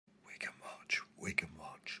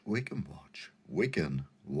Wigan Watch, Wigan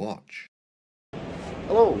Watch.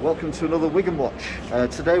 Hello, welcome to another Wigan Watch.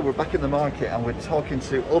 Today we're back in the market and we're talking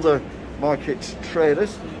to other market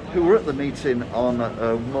traders who were at the meeting on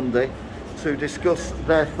Monday to discuss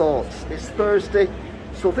their thoughts. It's Thursday,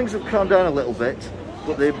 so things have calmed down a little bit,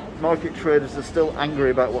 but the market traders are still angry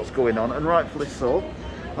about what's going on, and rightfully so.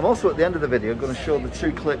 I'm also at the end of the video going to show the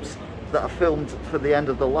two clips that I filmed for the end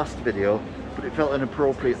of the last video, but it felt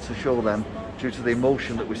inappropriate to show them due to the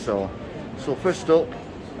emotion that we saw. So first up,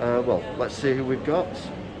 well, let's see who we've got.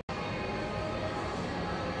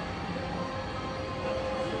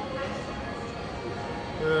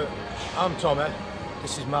 I'm Tommy,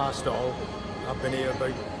 this is my stall. I've been here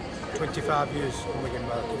about 25 years in Wigan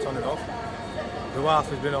Market, on and off. The wife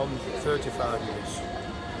has been on 35 years.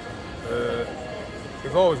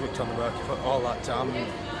 We've always worked on the market for all that time.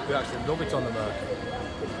 We actually love it on the market.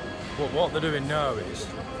 But what they're doing now is,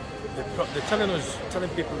 they're telling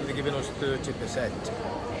people that they're giving us 30%.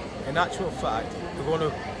 In actual fact, they're going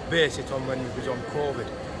to base it on when we was on COVID.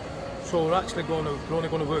 So we're only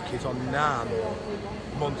going to work it on 9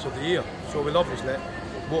 months of the year. So we'll obviously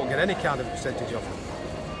won't get any kind of percentage off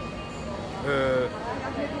it.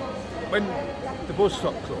 When the bus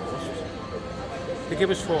stop closed, they give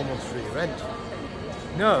us 4 months free rent.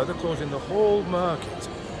 Now they're closing the whole market.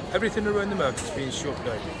 Everything around the market's being shut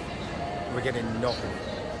down. We're getting nothing.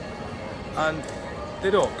 And they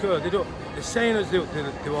don't care. They're saying as they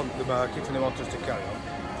want the market and they want us to carry on.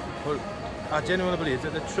 But I genuinely believe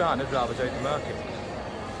that they're trying to drive us out of the market.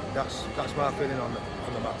 That's my feeling on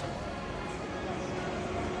the matter.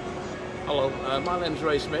 Hello, my name's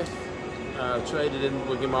Ray Smith. Traded in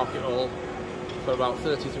Wigan Market Hall for about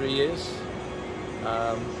 33 years.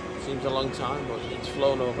 Seems a long time, but it's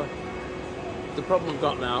flown over. The problem we've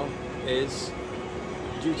got now is,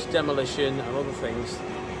 due to demolition and other things,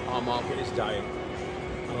 our market is dying.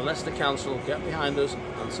 And unless the council get behind us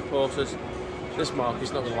and support us, this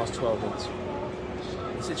market's not going to last 12 months.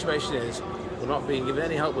 The situation is, we're not being given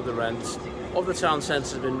any help with the rents. All the town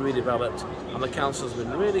centres have been redeveloped, and the council's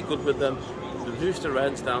been really good with them. They've reduced the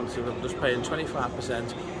rents down to them just paying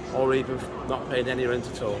 25% or even not paying any rent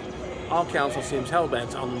at all. Our council seems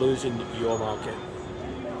hell-bent on losing your market.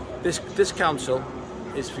 This council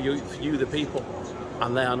is for you the people,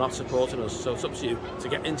 and they are not supporting us. So it's up to you to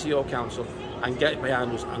get into your council and get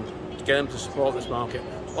behind us and get them to support this market.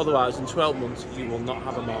 Otherwise, in 12 months, you will not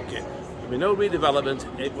have a market. There will be no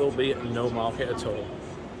redevelopment, it will be no market at all.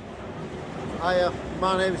 Hiya,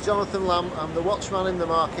 my name is Jonathan Lamb. I'm the watchman in the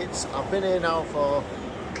markets. I've been here now for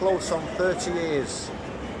close on 30 years.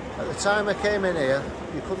 At the time I came in here,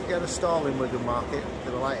 you couldn't get a stall in Wigan Market.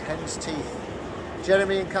 They were like hen's teeth.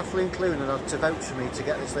 Jeremy and Kathleen Clunan had to vouch for me to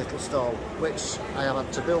get this little stall, which I have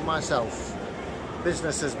had to build myself.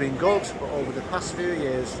 Business has been good, but over the past few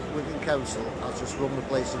years, Wigan Council has just run the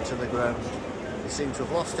place into the ground. They seem to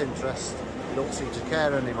have lost interest, they don't seem to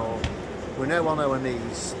care anymore. We're now on our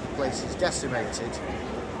knees, the place is decimated,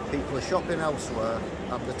 people are shopping elsewhere,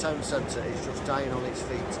 and the town centre is just dying on its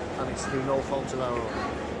feet, and it's through no fault of our own.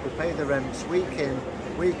 We pay the rents week in,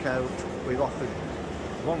 week out. We've offered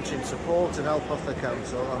wanting support and help off the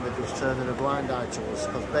council, and they're just turning a blind eye to us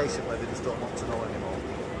because basically they just don't want to know anymore.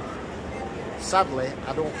 Sadly,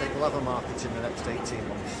 I don't think we'll have a market in the next 18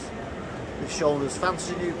 months. They've shown us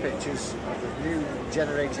fancy new pictures of the new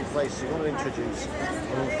generated places they're going to introduce,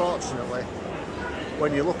 and unfortunately,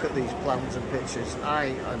 when you look at these plans and pictures, I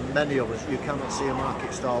and many of us, you cannot see a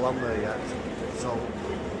market stall on there yet. So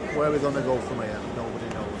where are we going to go from here? Nobody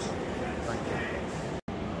knows. Thank you.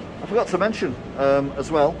 I forgot to mention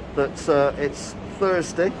as well that it's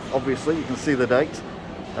Thursday, obviously, you can see the date,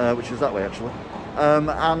 which is that way actually,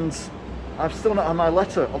 and I've still not had my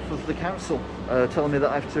letter off of the council telling me that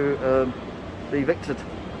I have to be evicted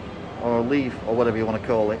or leave or whatever you want to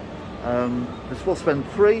call it. You're supposed to spend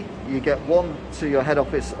 3, you get 1 to your head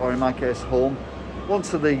office, or in my case home, 1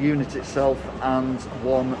 to the unit itself, and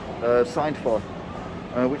 1 signed for,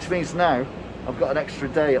 which means now I've got an extra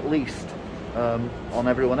day at least on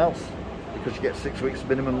everyone else, because you get 6 weeks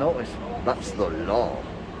minimum notice. That's the law.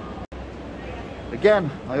 Again,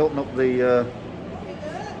 I open up the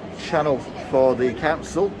channel for the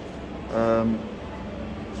council,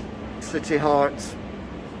 City Heart,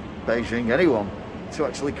 Beijing, anyone, to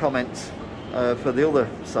actually comment for the other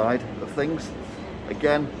side of things.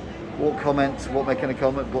 Again, won't comment, won't make any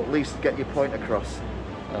comment, but at least get your point across.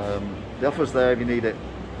 The offer's there if you need it.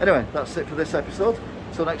 Anyway, that's it for this episode.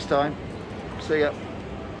 Till next time, see ya.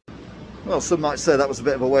 Well, some might say that was a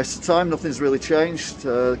bit of a waste of time. Nothing's really changed.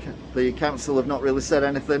 The council have not really said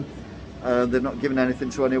anything. They've not given anything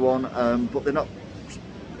to anyone, but they're not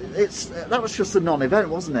that was just a non-event,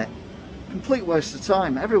 wasn't it? Complete waste of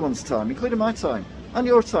time, everyone's time, including my time and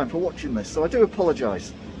your time for watching this, so I do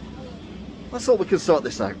apologise. Let's hope we can sort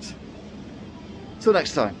this out. Till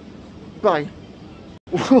next time, bye.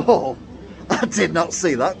 Whoa, I did not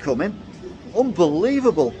see that coming.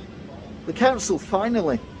 Unbelievable. The council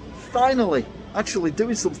finally actually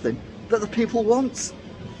doing something that the people want.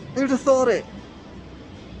 Who'd have thought it?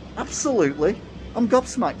 Absolutely, I'm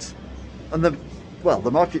gobsmacked. And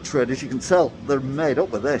the market trade, as you can tell, they're made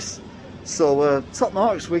up with this. So top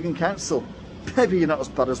marks, Wigan Council. Maybe you're not as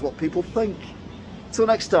bad as what people think. Till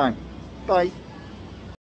next time, bye.